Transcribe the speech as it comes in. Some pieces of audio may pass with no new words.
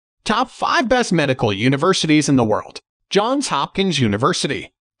Top 5 Best Medical Universities in the World. Johns Hopkins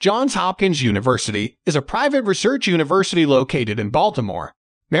University. Johns Hopkins University is a private research university located in Baltimore,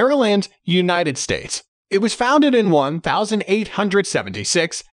 Maryland, United States. It was founded in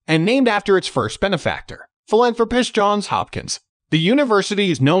 1876 and named after its first benefactor, philanthropist Johns Hopkins. The university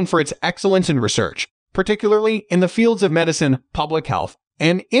is known for its excellence in research, particularly in the fields of medicine, public health,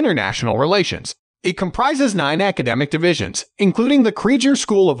 and international relations. It comprises 9 academic divisions, including the Krieger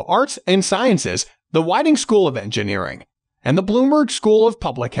School of Arts and Sciences, the Whiting School of Engineering, and the Bloomberg School of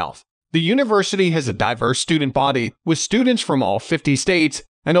Public Health. The university has a diverse student body, with students from all 50 states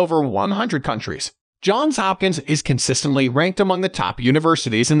and over 100 countries. Johns Hopkins is consistently ranked among the top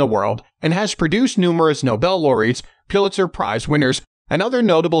universities in the world and has produced numerous Nobel laureates, Pulitzer Prize winners, and other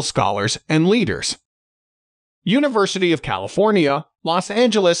notable scholars and leaders. University of California, Los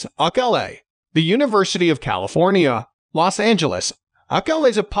Angeles, UCLA. The University of California, Los Angeles, UCLA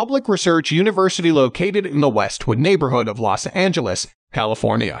is a public research university located in the Westwood neighborhood of Los Angeles,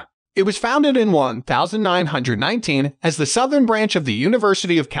 California. It was founded in 1919 as the southern branch of the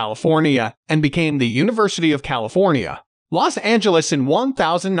University of California and became the University of California, Los Angeles in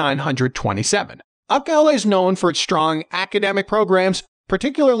 1927. UCLA is known for its strong academic programs,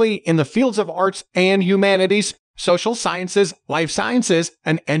 particularly in the fields of arts and humanities, social sciences, life sciences,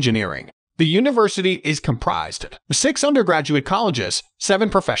 and engineering. The university is comprised of 6 undergraduate colleges,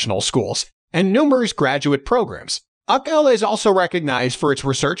 7 professional schools, and numerous graduate programs. UCLA is also recognized for its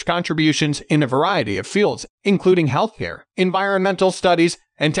research contributions in a variety of fields, including healthcare, environmental studies,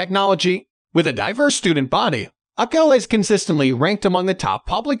 and technology. With a diverse student body, UCLA is consistently ranked among the top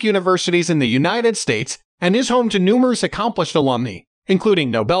public universities in the United States and is home to numerous accomplished alumni,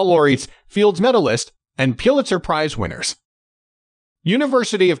 including Nobel laureates, Fields medalists, and Pulitzer Prize winners.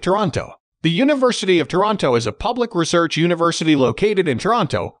 University of Toronto. The University of Toronto is a public research university located in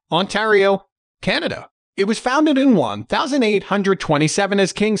Toronto, Ontario, Canada. It was founded in 1827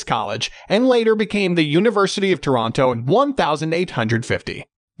 as King's College and later became the University of Toronto in 1850.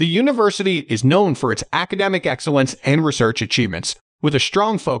 The university is known for its academic excellence and research achievements, with a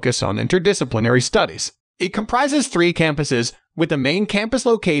strong focus on interdisciplinary studies. It comprises 3 campuses, with the main campus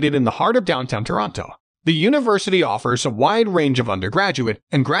located in the heart of downtown Toronto. The university offers a wide range of undergraduate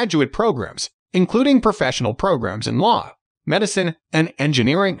and graduate programs, including professional programs in law, medicine, and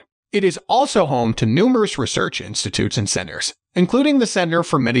engineering. It is also home to numerous research institutes and centers, including the Center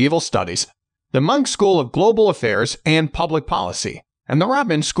for Medieval Studies, the Munk School of Global Affairs and Public Policy, and the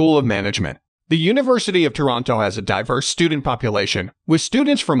Rotman School of Management. The University of Toronto has a diverse student population, with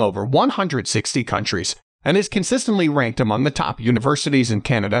students from over 160 countries, and is consistently ranked among the top universities in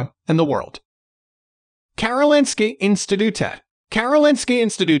Canada and the world. Karolinska Institute. Karolinska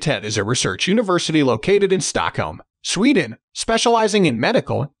Institute is a research university located in Stockholm, Sweden, specializing in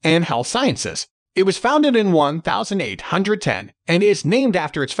medical and health sciences. It was founded in 1810 and is named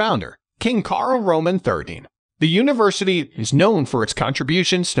after its founder, King Carl Roman III. The university is known for its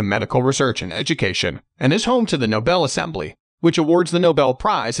contributions to medical research and education and is home to the Nobel Assembly, which awards the Nobel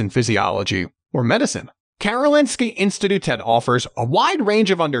Prize in Physiology or Medicine. Karolinska Institute offers a wide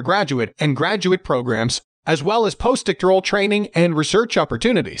range of undergraduate and graduate programs, as well as postdoctoral training and research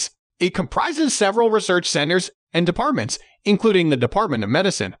opportunities. It comprises several research centers and departments, including the Department of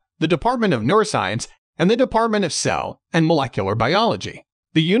Medicine, the Department of Neuroscience, and the Department of Cell and Molecular Biology.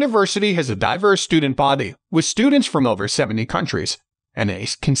 The university has a diverse student body, with students from over 70 countries, and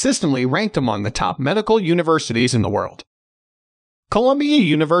is consistently ranked among the top medical universities in the world. Columbia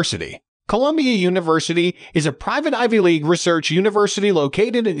University. Columbia University is a private Ivy League research university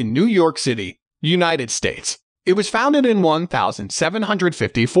located in New York City, United States. It was founded in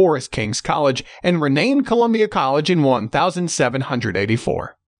 1754 as King's College and renamed Columbia College in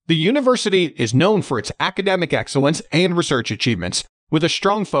 1784. The university is known for its academic excellence and research achievements, with a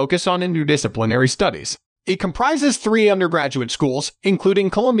strong focus on interdisciplinary studies. It comprises 3 undergraduate schools, including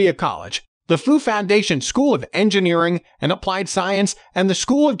Columbia College, the Fu Foundation School of Engineering and Applied Science, and the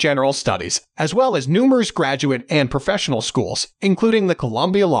School of General Studies, as well as numerous graduate and professional schools, including the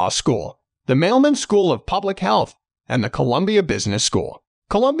Columbia Law School, the Mailman School of Public Health, and the Columbia Business School.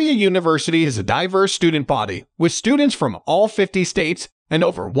 Columbia University is a diverse student body, with students from all 50 states and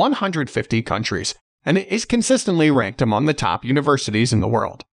over 150 countries, and it is consistently ranked among the top universities in the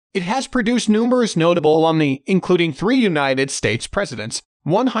world. It has produced numerous notable alumni, including 3 United States presidents,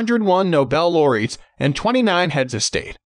 101 Nobel laureates, and 29 heads of state.